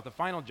talking about the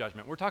final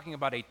judgment. We're talking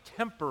about a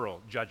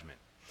temporal judgment.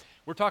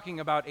 We're talking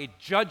about a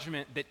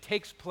judgment that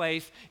takes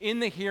place in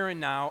the here and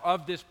now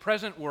of this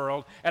present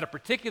world at a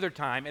particular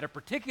time, at a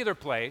particular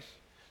place,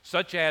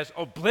 such as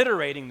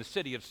obliterating the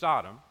city of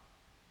Sodom.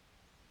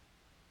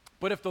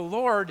 But if the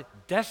Lord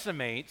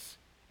decimates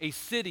a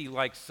city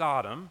like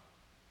Sodom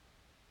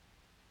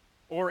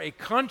or a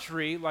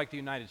country like the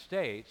United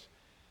States,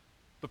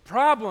 the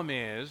problem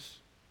is,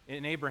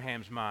 in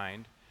Abraham's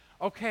mind,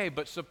 okay,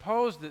 but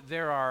suppose that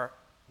there are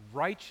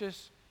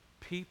righteous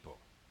people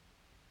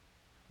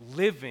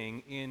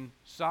living in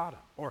Sodom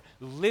or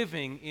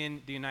living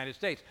in the United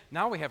States.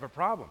 Now we have a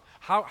problem.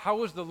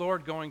 How is the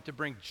Lord going to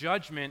bring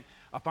judgment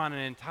upon an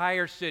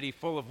entire city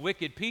full of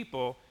wicked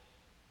people,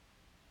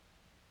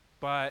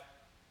 but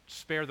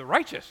spare the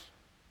righteous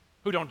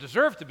who don't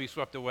deserve to be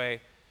swept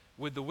away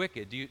with the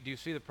wicked? Do you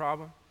see the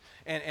problem?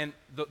 And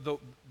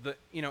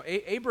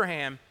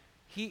Abraham,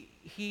 he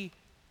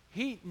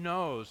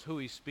knows who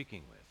he's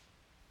speaking with.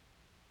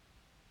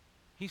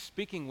 He's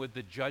speaking with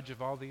the judge of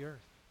all the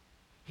earth.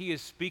 He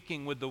is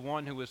speaking with the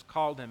one who has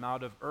called him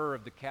out of Ur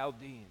of the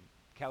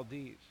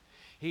Chaldees.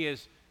 He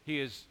is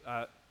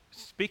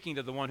speaking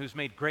to the one who's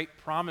made great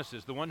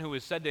promises, the one who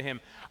has said to him,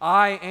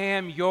 I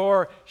am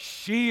your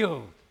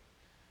shield,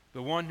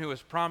 the one who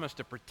has promised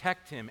to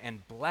protect him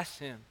and bless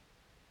him,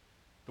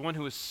 the one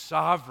who is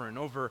sovereign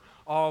over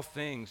all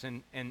things.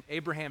 And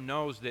Abraham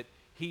knows that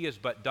he is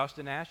but dust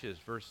and ashes,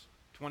 verse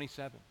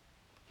 27.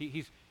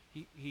 He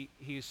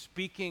is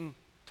speaking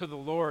to the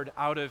Lord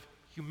out of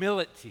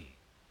humility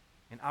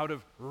and out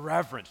of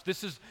reverence.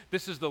 This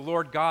is the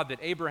Lord God that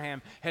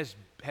Abraham has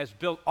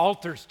built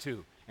altars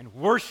to and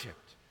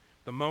worshiped,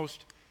 the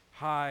Most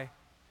High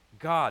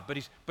God. But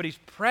he's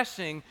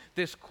pressing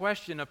this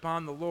question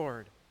upon the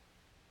Lord.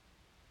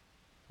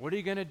 What are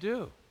you going to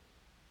do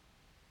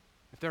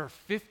if there are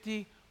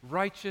 50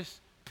 righteous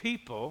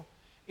people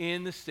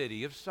in the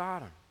city of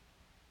Sodom?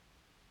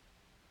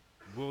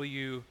 Will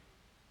you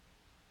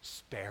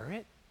spare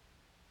it?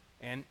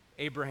 And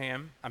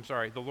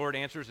the Lord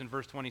answers in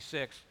verse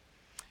 26,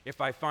 if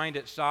I find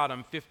at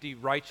Sodom 50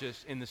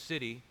 righteous in the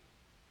city,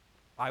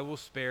 I will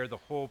spare the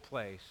whole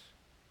place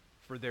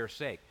for their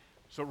sake.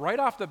 So right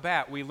off the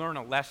bat, we learn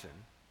a lesson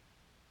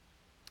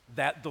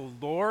that the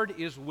Lord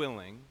is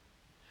willing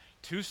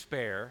to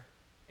spare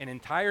an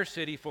entire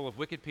city full of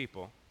wicked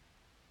people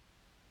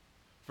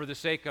for the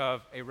sake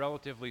of a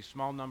relatively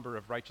small number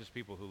of righteous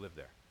people who live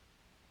there.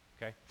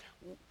 Okay?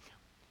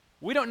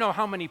 We don't know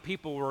how many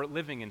people were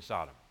living in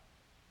Sodom.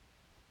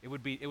 It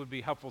would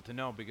be helpful to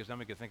know, because then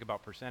we could think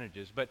about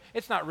percentages. But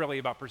it's not really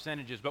about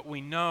percentages, but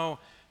we know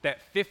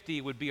that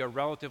 50 would be a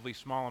relatively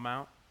small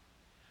amount.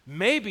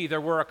 Maybe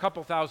there were a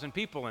couple thousand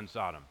people in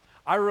Sodom.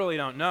 I really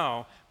don't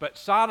know, but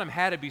Sodom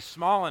had to be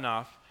small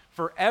enough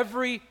for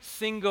every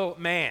single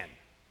man,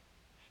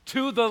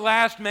 to the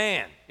last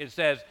man, it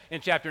says in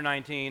chapter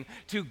 19,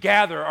 to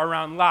gather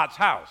around Lot's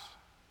house.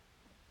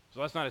 So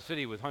that's not a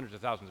city with hundreds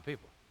of thousands of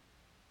people.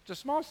 It's a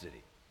small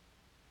city.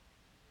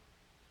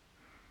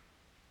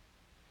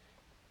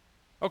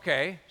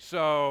 Okay,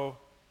 so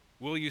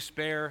will you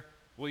spare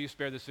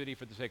the city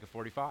for the sake of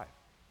 45?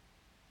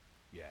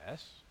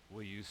 Yes.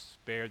 Will you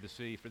spare the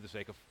city for the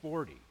sake of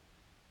 40?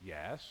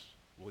 Yes.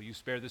 Will you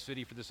spare the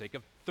city for the sake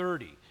of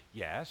 30?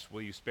 Yes.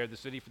 Will you spare the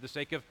city for the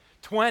sake of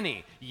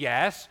 20?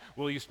 Yes.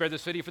 Will you spare the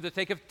city for the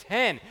sake of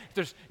 10?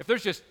 If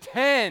there's just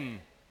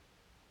 10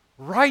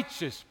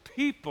 righteous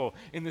people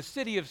in the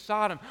city of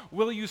Sodom,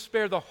 will you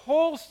spare the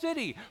whole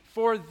city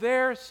for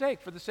their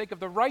sake, for the sake of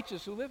the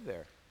righteous who live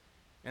there?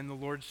 And the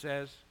Lord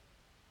says,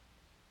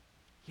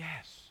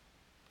 yes.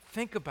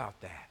 Think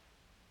about that.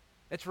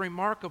 It's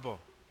remarkable.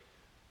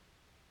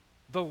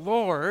 The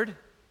Lord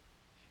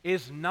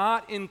is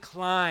not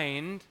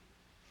inclined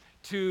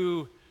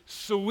to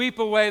sweep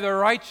away the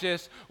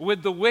righteous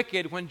with the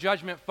wicked when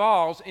judgment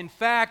falls. In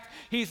fact,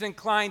 he's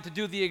inclined to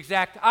do the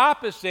exact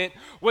opposite,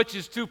 which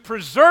is to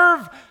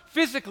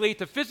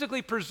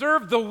physically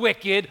preserve the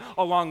wicked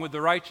along with the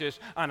righteous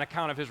on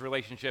account of his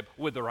relationship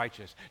with the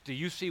righteous. Do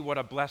you see what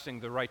a blessing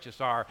the righteous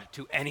are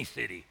to any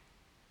city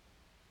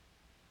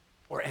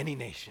or any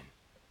nation?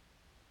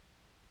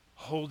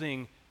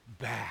 Holding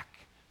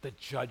back the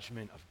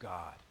judgment of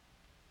God.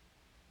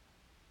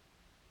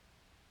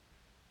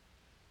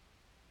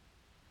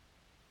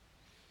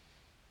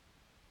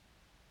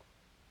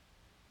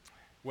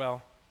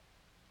 Well,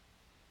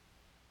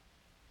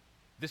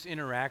 this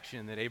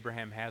interaction that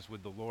Abraham has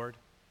with the Lord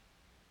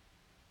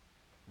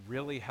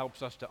really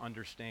helps us to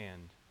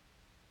understand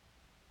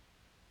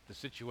the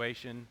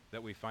situation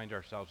that we find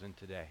ourselves in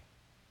today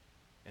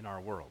in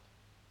our world.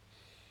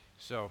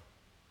 So,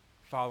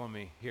 follow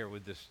me here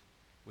with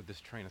this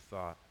train of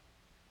thought.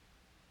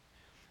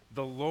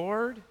 The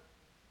Lord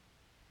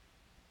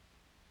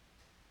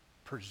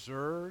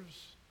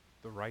preserves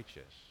the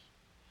righteous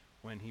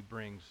when he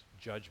brings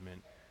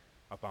judgment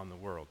upon the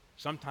world.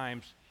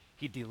 Sometimes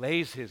he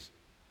delays his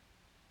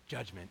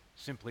judgment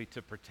simply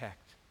to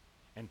protect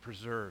and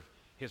preserve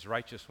his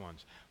righteous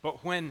ones.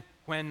 But when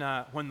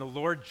the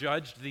Lord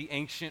judged the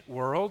ancient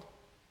world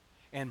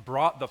and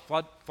brought the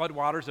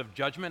floodwaters of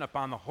judgment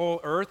upon the whole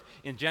earth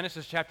in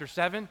Genesis chapter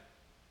 7,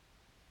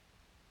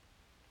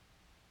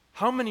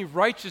 How many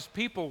righteous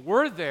people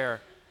were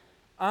there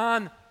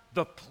on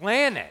the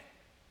planet?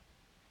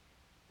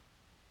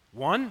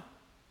 One?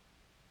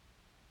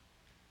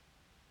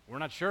 We're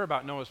not sure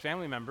about Noah's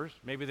family members.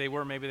 Maybe they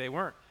were, maybe they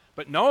weren't.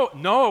 But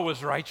Noah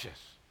was righteous.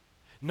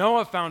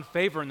 Noah found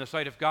favor in the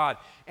sight of God.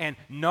 And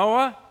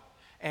Noah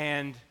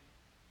and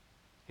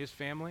his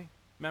family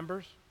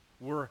members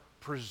were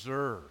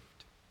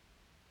preserved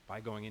by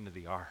going into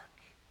the ark.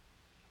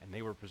 And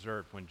they were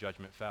preserved when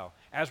judgment fell.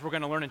 As we're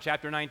going to learn in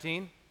chapter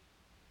 19,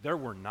 there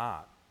were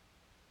not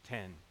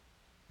 10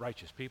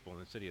 righteous people in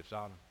the city of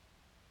Sodom.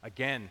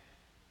 Again,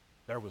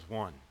 there was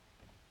one.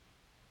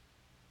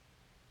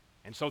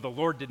 And so the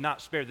Lord did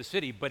not spare the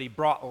city, but he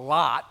brought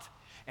Lot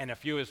and a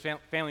few of his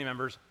family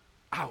members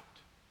out.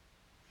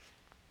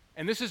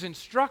 And this is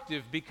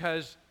instructive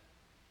because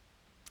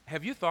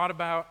have you thought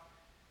about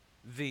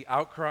the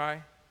outcry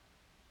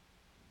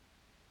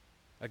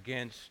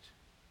against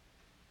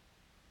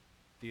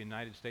the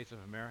United States of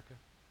America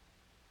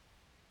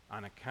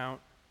on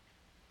account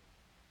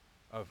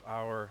of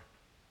our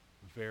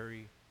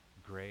very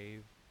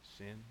grave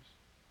sins?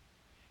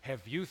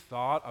 Have you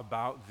thought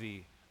about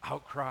the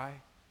outcry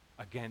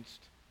against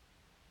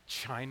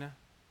China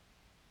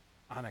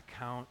on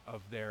account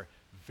of their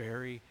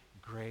very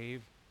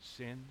grave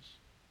sins?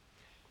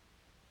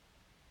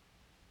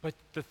 But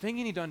the thing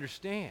you need to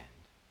understand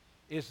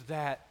is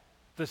that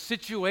the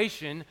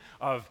situation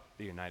of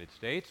the United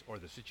States or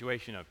the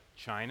situation of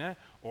China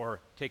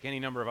or take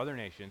any number of other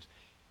nations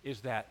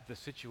is that the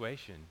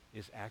situation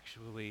is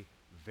actually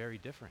very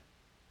different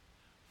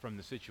from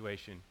the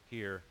situation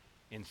here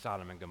in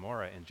Sodom and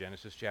Gomorrah in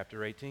Genesis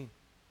chapter 18.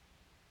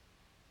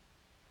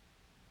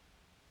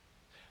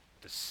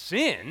 The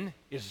sin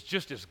is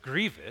just as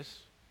grievous.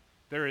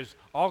 There is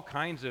all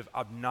kinds of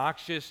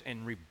obnoxious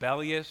and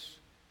rebellious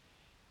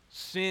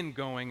sin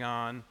going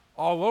on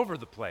all over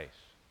the place.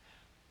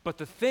 But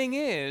the thing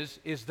is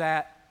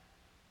that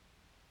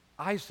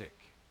Isaac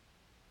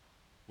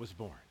was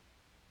born.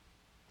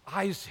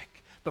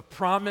 Isaac, the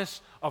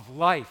promise of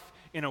life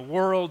in a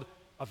world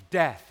of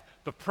death,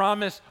 the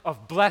promise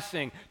of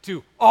blessing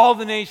to all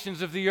the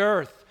nations of the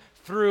earth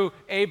through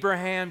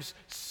Abraham's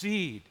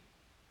seed.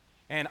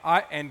 And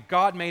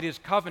God made his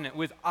covenant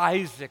with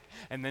Isaac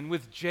and then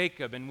with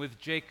Jacob and with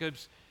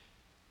Jacob's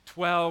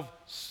 12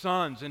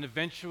 sons. And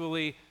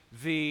eventually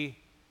the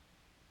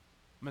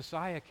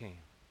Messiah came.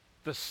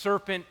 The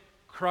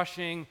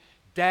serpent-crushing,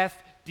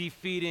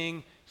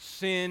 death-defeating,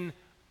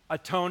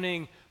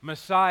 sin-atoning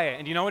Messiah.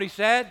 And you know what he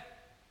said?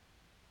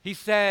 He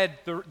said,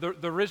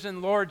 the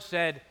risen Lord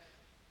said,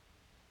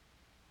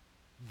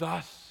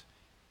 "Thus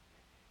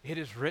it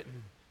is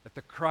written that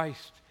the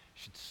Christ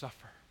should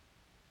suffer,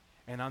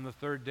 and on the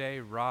third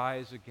day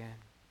rise again,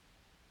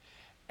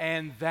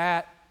 and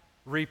that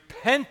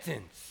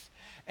repentance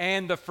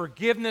and the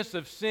forgiveness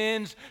of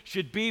sins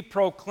should be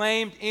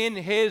proclaimed in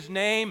his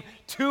name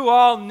to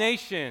all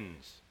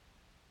nations,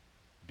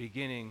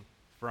 beginning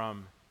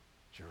from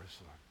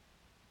Jerusalem."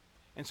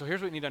 And so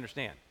here's what you need to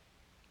understand.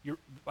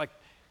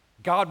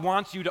 God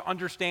wants you to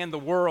understand the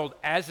world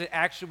as it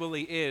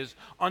actually is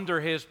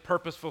under his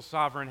purposeful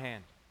sovereign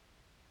hand.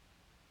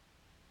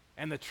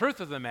 And the truth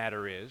of the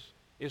matter is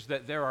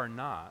that there are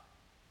not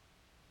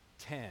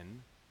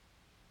 10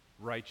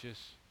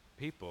 righteous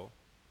people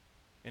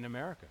in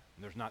America.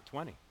 And there's not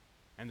 20,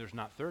 and there's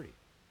not 30,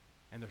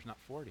 and there's not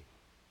 40,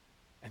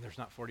 and there's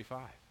not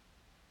 45,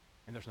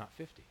 and there's not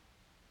 50.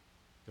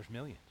 There's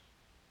millions.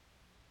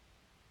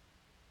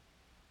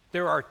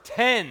 There are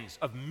tens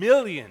of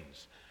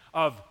millions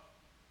of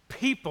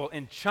people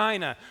in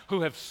China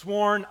who have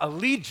sworn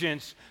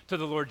allegiance to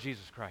the Lord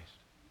Jesus Christ.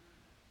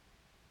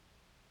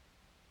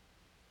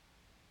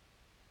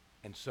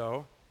 And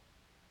so,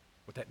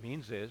 what that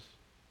means is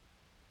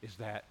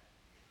that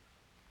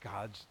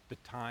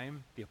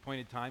the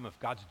appointed time of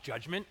God's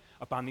judgment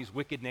upon these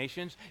wicked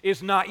nations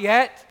is not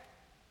yet,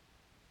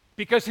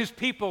 because his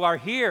people are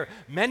here,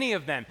 many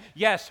of them.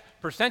 Yes,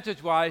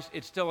 percentage-wise,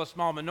 it's still a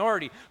small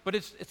minority, but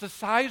it's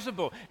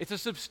a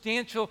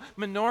substantial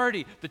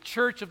minority, the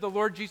church of the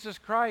Lord Jesus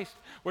Christ,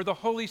 where the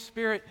Holy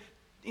Spirit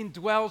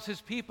indwells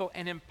his people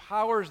and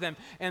empowers them.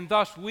 And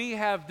thus, we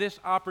have this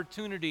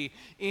opportunity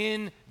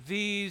in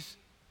these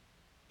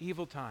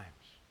evil times.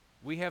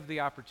 We have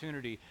the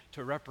opportunity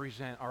to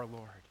represent our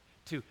Lord,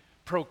 to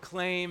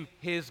proclaim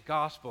his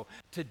gospel,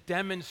 to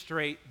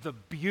demonstrate the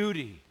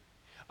beauty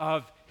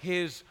of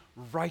his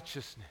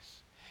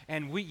righteousness.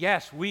 And we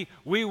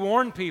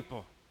warn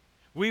people.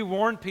 We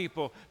warn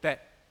people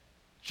that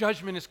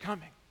judgment is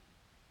coming.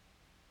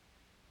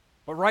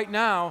 But right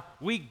now,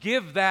 we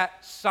give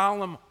that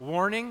solemn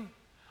warning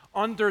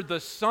under the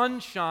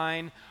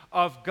sunshine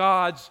of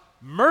God's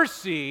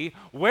mercy,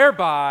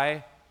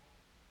 whereby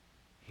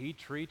he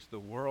treats the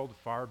world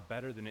far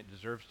better than it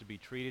deserves to be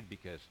treated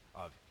because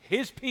of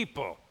his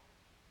people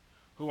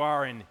who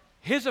are in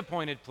his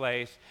appointed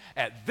place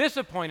at this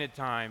appointed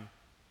time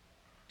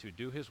to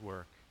do his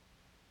work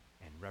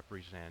and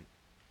represent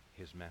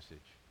his message.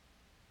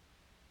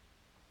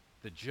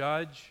 The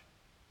judge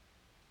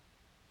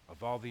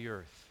of all the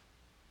earth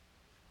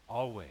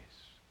always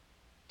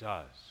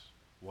does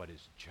what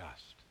is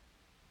just.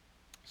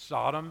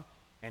 Sodom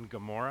and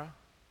Gomorrah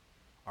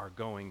are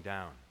going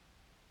down.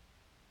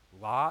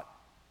 Lot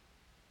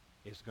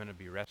is going to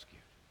be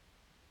rescued.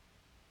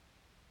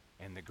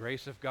 And the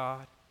grace of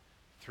God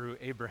through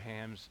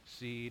Abraham's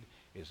seed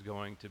is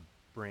going to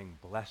bring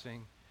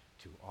blessing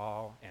to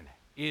all, and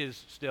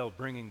is still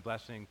bringing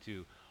blessing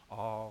to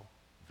all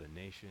the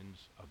nations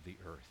of the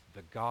earth.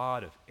 The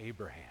God of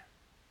Abraham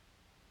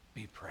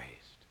be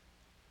praised.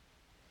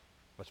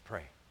 Let's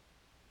pray.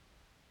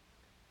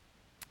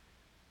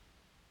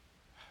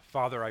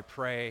 Father, I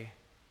pray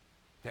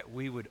that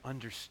we would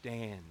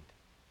understand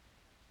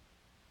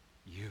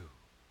you.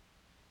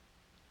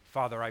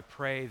 Father, I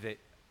pray that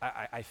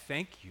I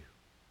thank you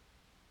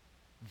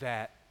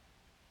that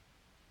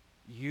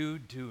you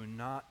do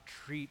not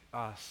treat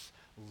us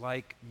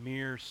like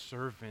mere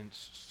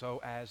servants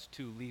so as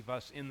to leave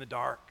us in the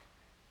dark,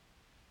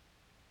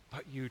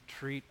 but you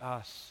treat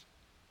us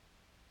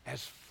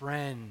as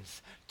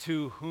friends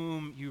to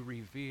whom you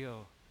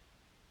reveal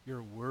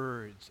your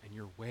words and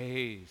your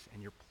ways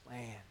and your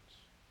plans.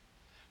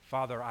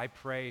 Father, I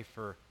pray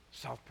for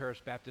South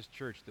Paris Baptist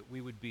Church that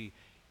we would be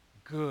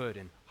good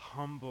and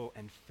humble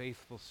and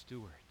faithful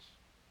stewards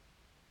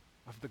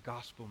of the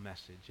gospel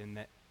message, and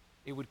that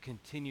it would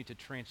continue to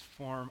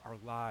transform our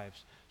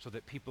lives so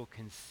that people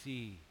can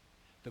see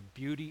the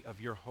beauty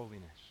of your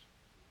holiness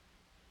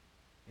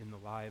in the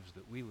lives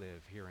that we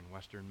live here in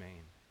Western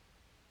Maine.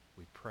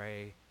 We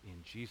pray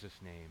in Jesus'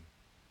 name,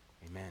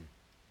 amen.